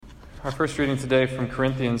Our first reading today from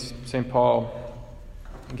Corinthians, St. Paul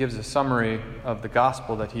gives a summary of the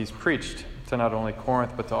gospel that he's preached to not only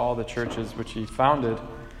Corinth, but to all the churches which he founded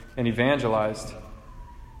and evangelized.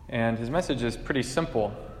 And his message is pretty simple,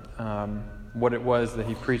 what it was that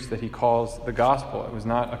he preached that he calls the gospel. It was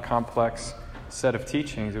not a complex set of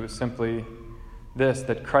teachings. It was simply this,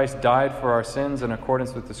 that Christ died for our sins in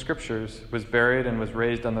accordance with the Scriptures, was buried and was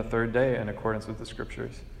raised on the third day in accordance with the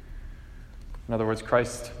Scriptures. In other words,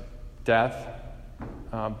 Christ's death,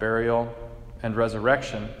 burial, and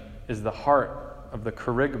resurrection is the heart of the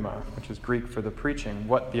kerygma, which is Greek for the preaching,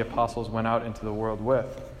 what the apostles went out into the world with.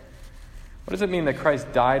 What does it mean that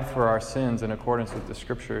Christ died for our sins in accordance with the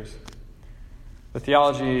Scriptures? The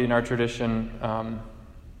theology in our tradition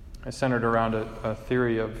is centered around a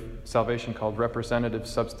theory of salvation called representative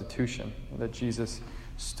substitution, that Jesus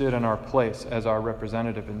stood in our place as our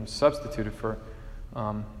representative and was substituted for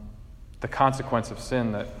the consequence of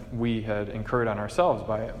sin that we had incurred on ourselves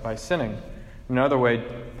by sinning. In another way,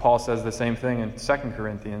 Paul says the same thing in 2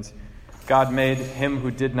 Corinthians. God made him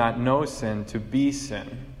who did not know sin to be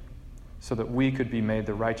sin, so that we could be made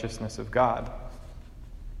the righteousness of God.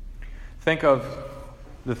 Think of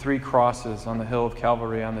the three crosses on the hill of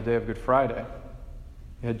Calvary on the day of Good Friday.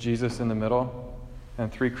 You had Jesus in the middle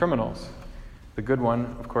and three criminals. The good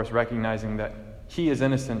one, of course, recognizing that he is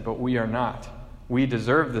innocent, but we are not. We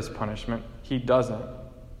deserve this punishment. He doesn't.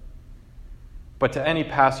 But to any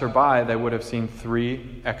passerby, they would have seen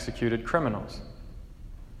three executed criminals.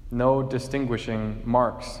 No distinguishing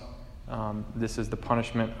marks. This is the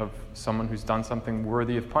punishment of someone who's done something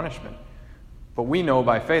worthy of punishment. But we know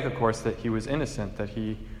by faith, of course, that he was innocent, that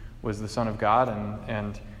he was the Son of God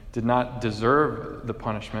and did not deserve the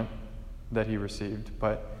punishment that he received,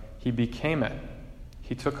 but he became it.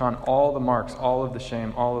 He took on all the marks, all of the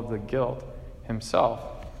shame, all of the guilt himself.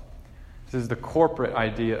 This is the corporate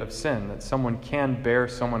idea of sin, that someone can bear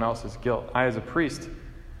someone else's guilt. I, as a priest,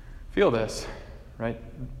 feel this, right?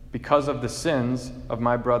 Because of the sins of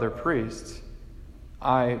my brother priests,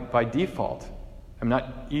 I, by default, am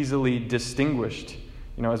not easily distinguished,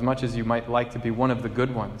 as much as you might like to be one of the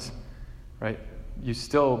good ones, right? You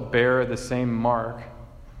still bear the same mark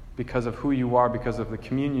because of who you are, because of the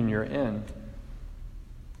communion you're in.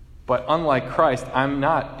 But unlike Christ, I'm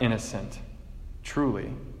not innocent,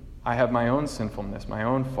 truly. I have my own sinfulness, my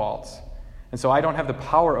own faults. And so I don't have the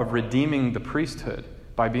power of redeeming the priesthood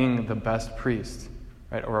by being the best priest,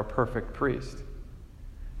 right, or a perfect priest.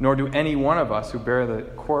 Nor do any one of us who bear the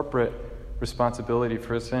corporate responsibility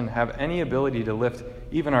for sin have any ability to lift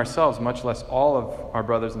even ourselves, much less all of our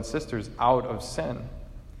brothers and sisters, out of sin.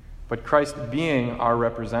 But Christ being our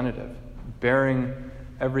representative, bearing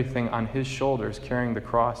everything on his shoulders, carrying the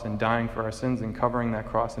cross and dying for our sins and covering that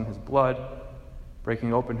cross in his blood,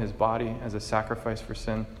 breaking open his body as a sacrifice for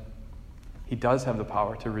sin, he does have the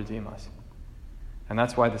power to redeem us. And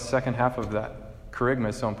that's why the second half of that kerygma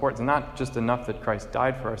is so important. It's not just enough that Christ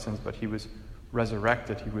died for our sins, but he was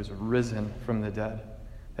resurrected, he was risen from the dead.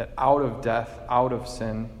 That out of death, out of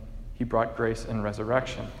sin, he brought grace and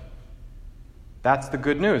resurrection. That's the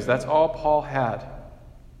good news. That's all Paul had.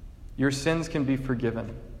 Your sins can be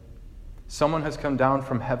forgiven. Someone has come down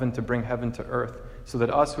from heaven to bring heaven to earth, so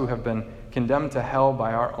that us who have been condemned to hell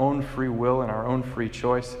by our own free will and our own free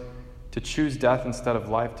choice, to choose death instead of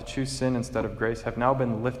life, to choose sin instead of grace, have now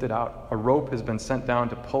been lifted out. A rope has been sent down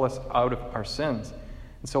to pull us out of our sins.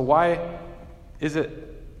 And so why is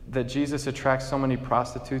it that Jesus attracts so many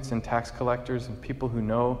prostitutes and tax collectors and people who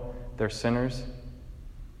know they're sinners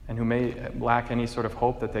and who may lack any sort of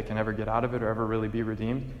hope that they can ever get out of it or ever really be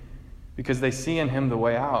redeemed? Because they see in him the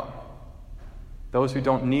way out. Those who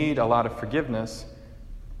don't need a lot of forgiveness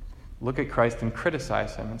look at Christ and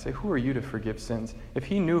criticize him and say, who are you to forgive sins? If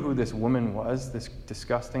he knew who this woman was, this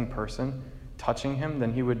disgusting person touching him,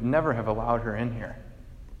 then he would never have allowed her in here.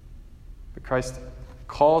 But Christ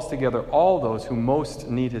calls together all those who most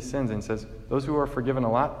need his sins and says, those who are forgiven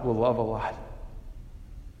a lot will love a lot.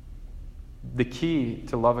 The key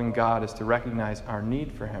to loving God is to recognize our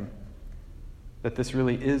need for him, that this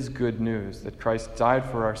really is good news, that Christ died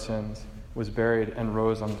for our sins, was buried, and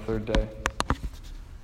rose on the third day.